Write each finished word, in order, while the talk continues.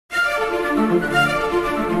Welcome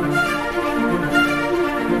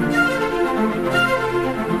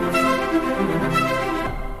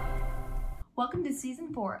to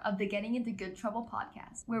Season 4 of the Getting Into Good Trouble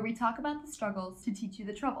podcast, where we talk about the struggles to teach you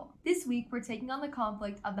the trouble. This week, we're taking on the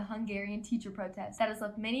conflict of the Hungarian teacher protest that has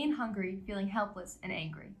left many in Hungary feeling helpless and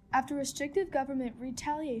angry. After restrictive government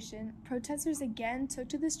retaliation, protesters again took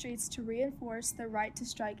to the streets to reinforce their right to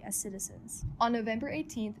strike as citizens. On November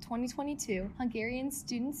 18, 2022, Hungarian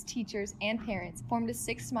students, teachers, and parents formed a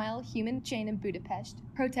 6-mile human chain in Budapest,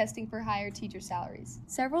 protesting for higher teacher salaries.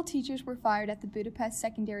 Several teachers were fired at the Budapest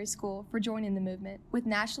Secondary School for joining the movement, with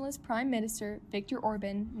nationalist Prime Minister Viktor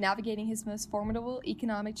Orban navigating his most formidable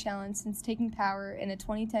economic challenge since taking power in a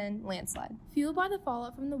 2010 landslide. Fueled by the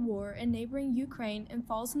fallout from the war in neighboring Ukraine and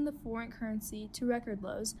falls in the foreign currency to record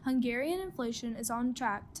lows, Hungarian inflation is on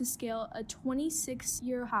track to scale a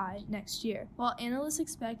 26-year high next year, while analysts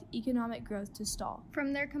expect economic growth to stall.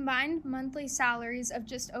 From their combined monthly salaries of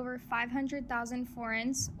just over 500,000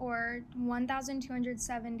 forints, or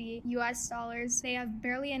 $1,270 US, they have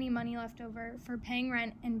barely any money left over for paying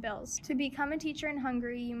rent and bills. To become a teacher in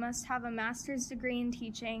Hungary, you must have a master's degree in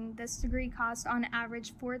teaching. This degree costs on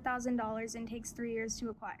average $4,000 and takes 3 years to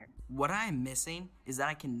acquire. What I am missing is that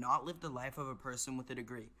I cannot live the life of a person with a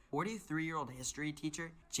degree. 43-year-old history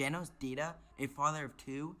teacher Janos Dita, a father of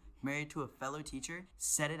 2, married to a fellow teacher,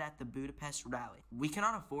 said it at the Budapest rally. We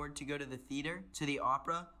cannot afford to go to the theater, to the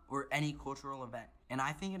opera, or any cultural event, and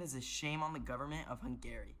I think it is a shame on the government of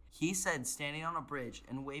Hungary. He said standing on a bridge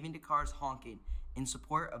and waving to cars honking in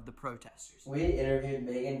support of the protesters. We interviewed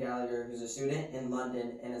Megan Gallagher, who's a student in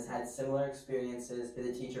London and has had similar experiences to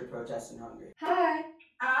the teacher protests in Hungary. Hi.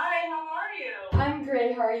 Hi, how are you? I'm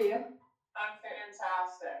great, how are you? I'm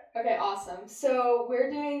fantastic. Okay, awesome. So we're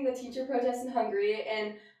doing the teacher protest in Hungary,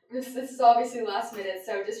 and this is obviously last minute,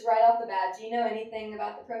 so just right off the bat, do you know anything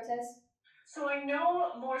about the protest? So I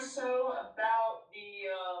know more so about the,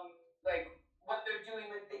 what they're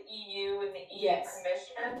doing with the EU and the EU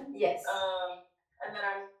Commission. Yes. And then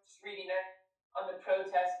I'm just reading it on the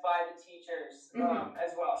protest by the teachers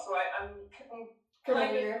as well. So I'm kind of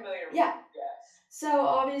familiar with it. Yes. So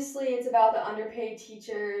obviously it's about the underpaid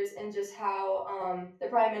teachers and just how the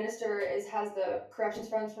Prime Minister has the corrections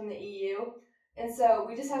funds from the EU. And so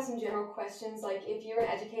we just have some general questions, like if you're an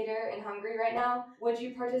educator in Hungary right now, would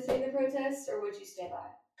you participate in the protests or would you stay by?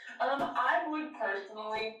 I would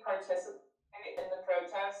personally participate in the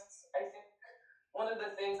protests. I think one of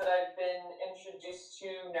the things that I've been introduced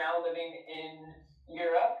to now living in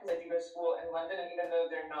Europe, because I do go to school in London, and even though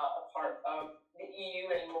they're not a part of the EU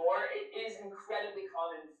anymore, it is incredibly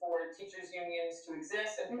common for teachers' unions to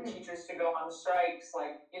exist and for teachers to go on strikes.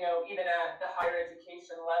 Like, even at the higher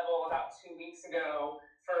education level, about 2 weeks ago,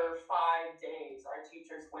 for 5 days, our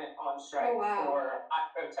teachers went on strike for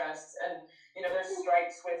protests. And, there's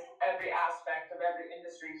strikes with every aspect of every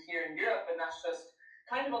industry here in Europe, and that's just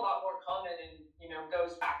kind of a lot more common and,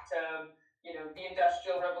 goes back to the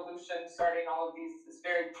Industrial Revolution, starting all of this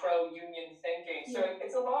very pro-union thinking. So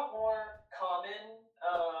it's a lot more common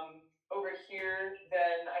over here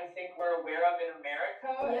than I think we're aware of in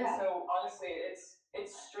America. And so honestly, it's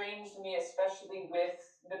strange to me, especially with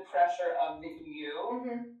the pressure of the EU,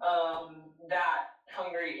 that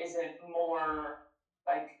Hungary isn't more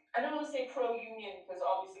I don't want to say pro-union, because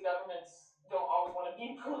obviously governments don't always want to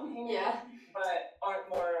be pro-union, but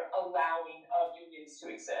aren't more allowing of unions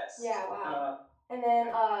to exist. Yeah, wow. And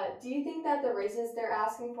then, do you think that the raises they're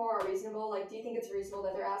asking for are reasonable? Like, do you think it's reasonable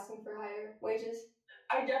that they're asking for higher wages?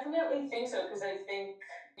 I definitely think so, because I think,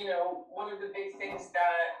 one of the big things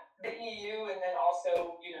that the EU and then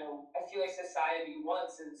also, I feel like society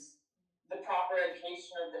wants is the proper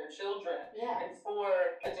education of their children. Yeah. And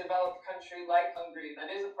for a developed country like Hungary that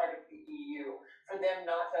is a part of the EU, for them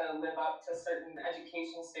not to live up to certain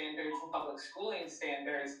education standards and public schooling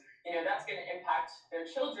standards, that's going to impact their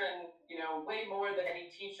children, way more than any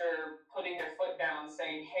teacher putting their foot down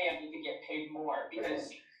saying, hey, I need to get paid more.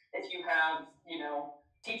 Because if you have,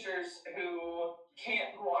 teachers who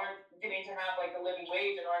aren't getting to have a living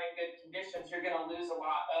wage and aren't in good conditions, you're going to lose a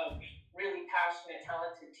lot of really passionate,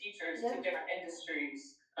 talented teachers to different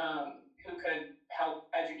industries who could help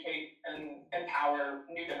educate and empower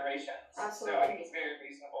new generations. Absolutely. So I think it's very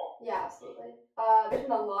reasonable. Yeah, absolutely. There's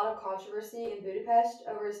been a lot of controversy in Budapest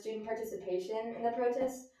over student participation in the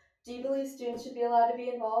protests. Do you believe students should be allowed to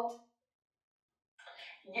be involved?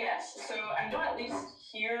 Yes. So I know at least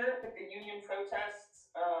here with the union protests,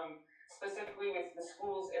 specifically with the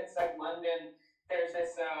schools inside London, there's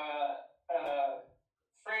this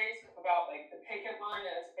phrase about the picket line,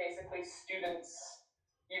 and it's basically students,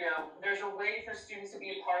 there's a way for students to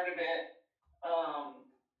be a part of it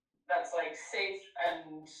that's like safe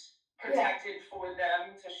and protected for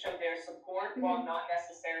them to show their support while not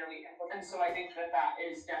necessarily and so I think that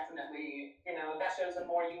is definitely, that shows a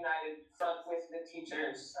more united front with the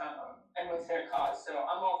teachers and with their cause. So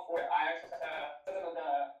I'm all for it. I actually some of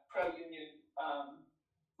the pro-union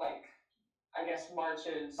like I guess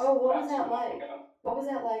marches. Oh, what was that like? What was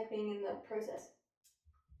that like being in the protest?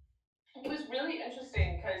 It was really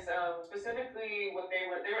interesting because specifically what they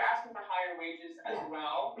were asking for higher wages as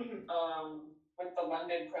well with the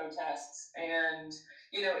London protests, and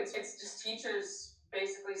it's just teachers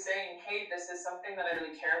basically saying, hey, this is something that I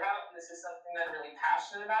really care about, and this is something that I'm really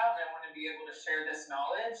passionate about, and I want to be able to share this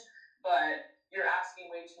knowledge, but you're asking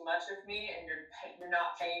way too much of me, and you're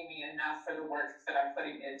not paying me enough for the work that I'm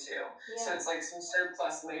putting into. So it's like some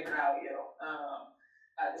surplus labor value.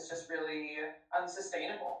 It's just really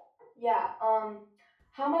unsustainable. Yeah.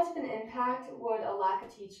 How much of an impact would a lack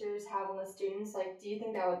of teachers have on the students? Like, do you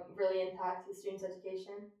think that would really impact the students'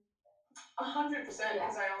 education? 100%,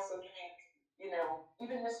 because I also think,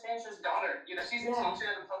 even Miss Fancher's daughter, she's a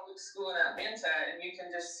teacher at a public school in Atlanta, and you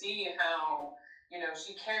can just see how,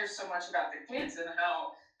 she cares so much about the kids and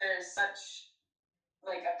how there's such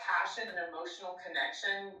like a passion and emotional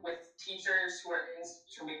connection with teachers who are in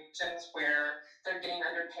situations where they're getting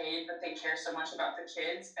underpaid, but they care so much about the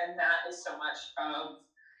kids. And that is so much of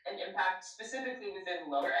an impact specifically within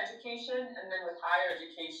lower education. And then with higher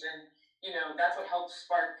education, that's what helps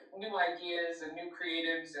spark new ideas and new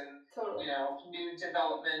creatives and, new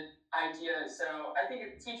development ideas. So I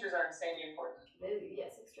think teachers are insanely important.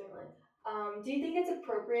 Yes, extremely. Do you think it's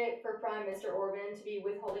appropriate for Prime Minister Orban to be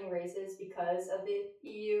withholding raises because of the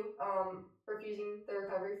EU refusing the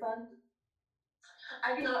recovery fund?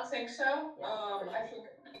 I do not think so. I think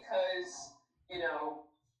because,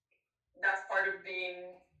 that's part of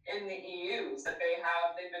being in the EU is that they've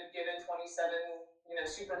been given 27,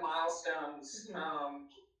 super milestones.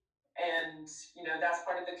 And, that's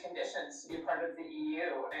part of the conditions to be a part of the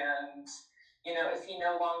EU. And, if he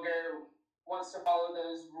no longer wants to follow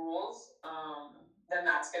those rules, then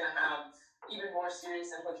that's going to have even more serious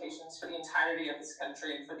implications for the entirety of his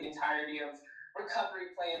country and for the entirety of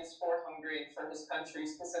recovery plans for Hungary and for his country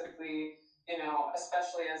specifically,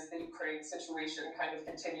 especially as the Ukraine situation kind of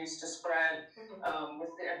continues to spread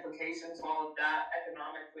with the implications of all of that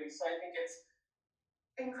economically. So I think it's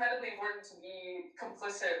incredibly important to be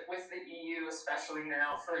complicit with the EU, especially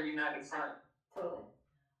now for a united front. Totally.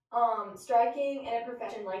 Striking in a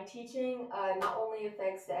profession like teaching not only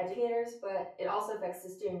affects the educators, but it also affects the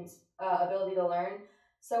students' ability to learn.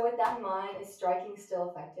 So with that in mind, is striking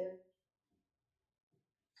still effective?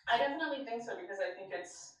 I definitely think so, because I think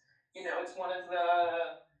it's one of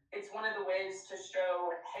the ways to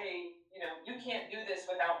show, hey, you can't do this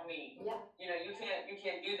without me. Yeah. You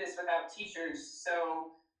can't do this without teachers.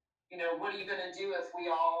 So what are you going to do if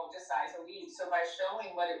we all decide to leave? So by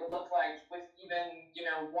showing what it would look like with even,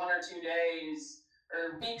 1 or 2 days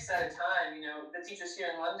or weeks at a time, the teachers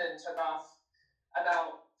here in London took off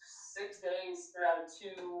about 6 days throughout a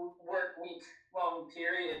 2-work week long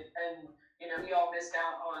period. And, we all missed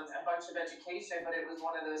out on a bunch of education, but it was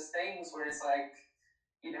one of those things where it's like,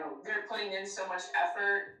 they're putting in so much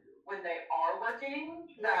effort when they are working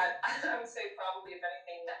that I would say probably, if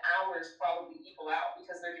anything, the hours probably equal out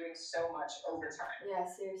because they're doing so much overtime. Yeah,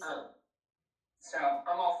 seriously. So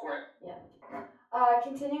I'm all for it. Yeah.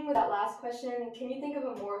 Continuing with that last question, can you think of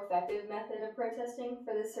a more effective method of protesting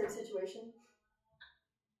for this certain situation?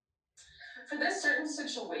 For this certain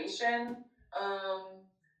situation,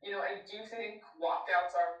 I do think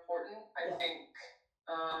walkouts are important. I think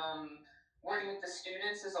working with the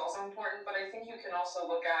students is also important, but I think you can also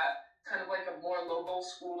look at kind of like a more local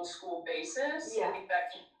school-to-school basis. Yeah. I think that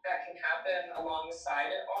can happen alongside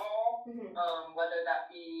it all, whether that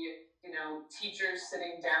be, teachers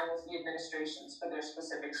sitting down with the administrations for their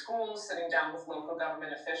specific schools, sitting down with local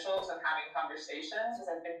government officials and having conversations,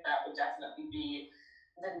 because I think that would definitely be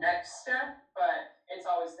the next step. But it's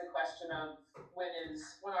always the question of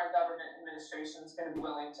when our government administration is going to be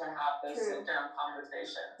willing to have those sit-down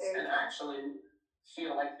conversations and actually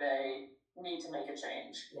feel like they need to make a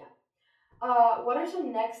change. Yeah. What are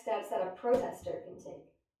some next steps that a protester can take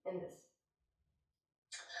in this?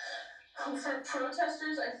 For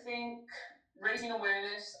protesters, I think raising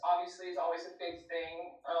awareness obviously is always a big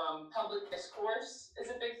thing. Public discourse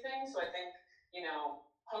is a big thing. So I think,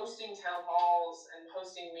 hosting town halls and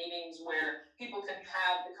hosting meetings where people can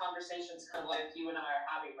have the conversations kind of like you and I are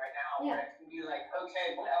having right now, where it can be like,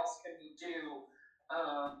 okay, what else can we do?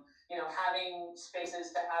 Having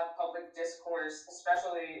spaces to have public discourse,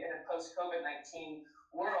 especially in a post-COVID-19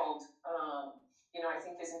 world, I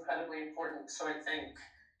think is incredibly important. So I think,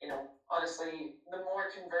 honestly, the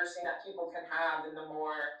more conversing that people can have and the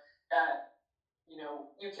more that,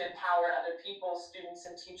 you can empower other people, students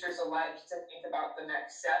and teachers alike, to think about the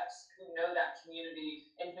next steps, who know that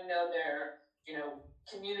community and who know their,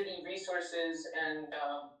 community resources and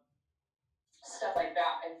stuff like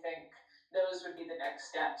that. I think those would be the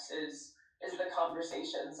next steps is the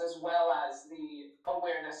conversations as well as the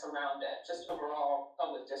awareness around it, just overall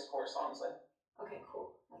public discourse, honestly. Okay,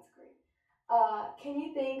 cool. That's great. Can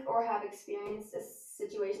you think or have experienced a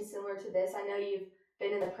situation similar to this? I know you've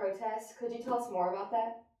been in the protests. Could you tell us more about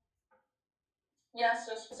that? Yeah,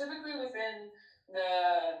 so specifically within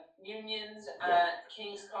the unions at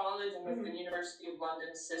King's College and with the University of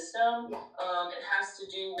London system, it has to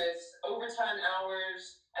do with overtime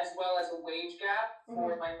hours as well as a wage gap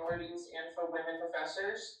for minorities and for women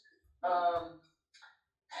professors.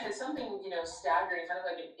 It's something, staggering, kind of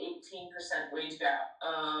like an 18% wage gap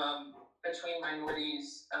between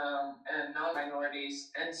minorities and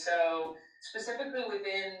non-minorities. And so specifically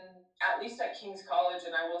within, at least at King's College,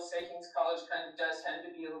 and I will say King's College kind of does tend to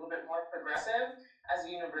be a little bit more progressive as a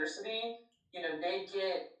university, they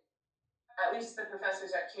get, at least the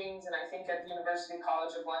professors at King's and I think at the University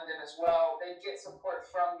College of London as well, they get support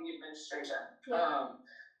from the administration.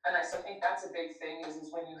 And I still think that's a big thing is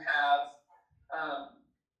when you have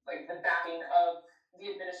like the backing of the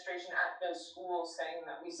administration at those schools saying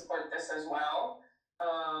that we support this as well.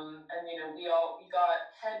 And we got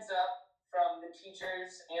heads up from the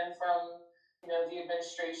teachers and from the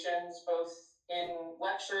administrations, both in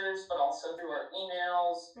lectures but also through our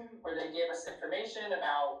emails, where they gave us information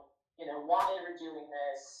about why they were doing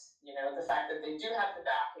this, the fact that they do have the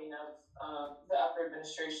backing of the upper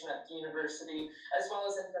administration at the university, as well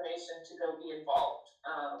as information to go be involved.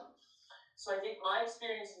 So I think my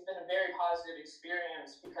experience has been a very positive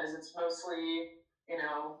experience because it's mostly,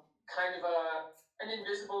 kind of an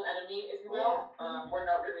invisible enemy, if you will. We're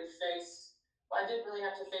not really I didn't really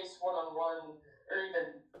have to face one-on-one or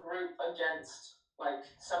even group against like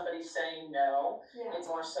somebody saying no. It's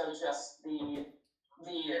more so just the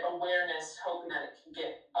awareness, hoping that it can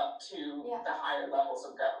get up to the higher levels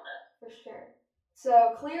of government. For sure.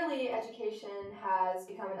 So clearly education has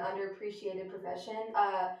become an underappreciated profession.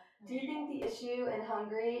 Do you think the issue in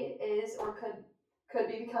Hungary is or could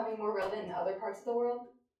be becoming more relevant in other parts of the world?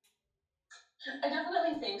 I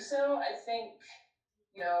definitely think so. I think,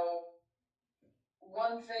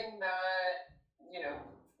 one thing that,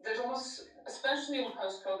 there's almost, especially in the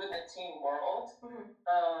post-COVID-19 world,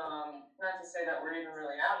 not to say that we're even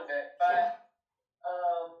really out of it, but,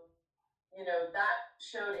 that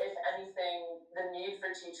showed, if anything, the need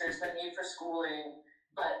for teachers, the need for schooling,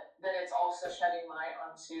 but then it's also shedding light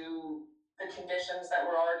onto the conditions that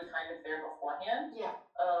were already kind of there beforehand.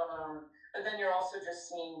 But then you're also just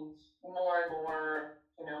seeing more and more,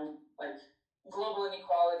 like global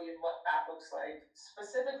inequality and what that looks like,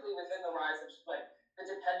 specifically within the rise of like the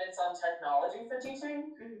dependence on technology for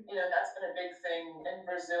teaching. That's been a big thing in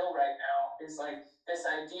Brazil right now, is like this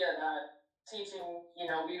idea that teaching,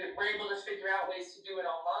 we're able to figure out ways to do it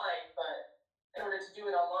online, but in order to do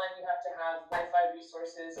it online, you have to have Wi-Fi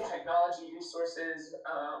resources, technology resources,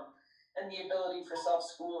 and the ability for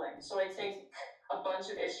self-schooling. So I think a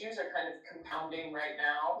bunch of issues are kind of compounding right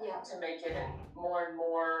now to make it more and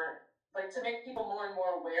more, to make people more and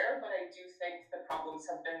more aware, but I do think the problems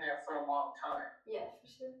have been there for a long time. Yeah, for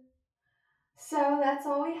sure. So that's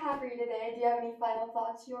all we have for you today. Do you have any final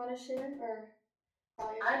thoughts you want to share?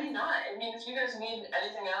 I do not. I mean, if you guys need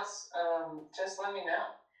anything else, just let me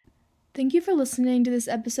know. Thank you for listening to this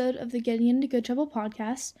episode of the Getting Into Good Trouble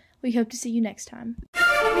podcast. We hope to see you next time.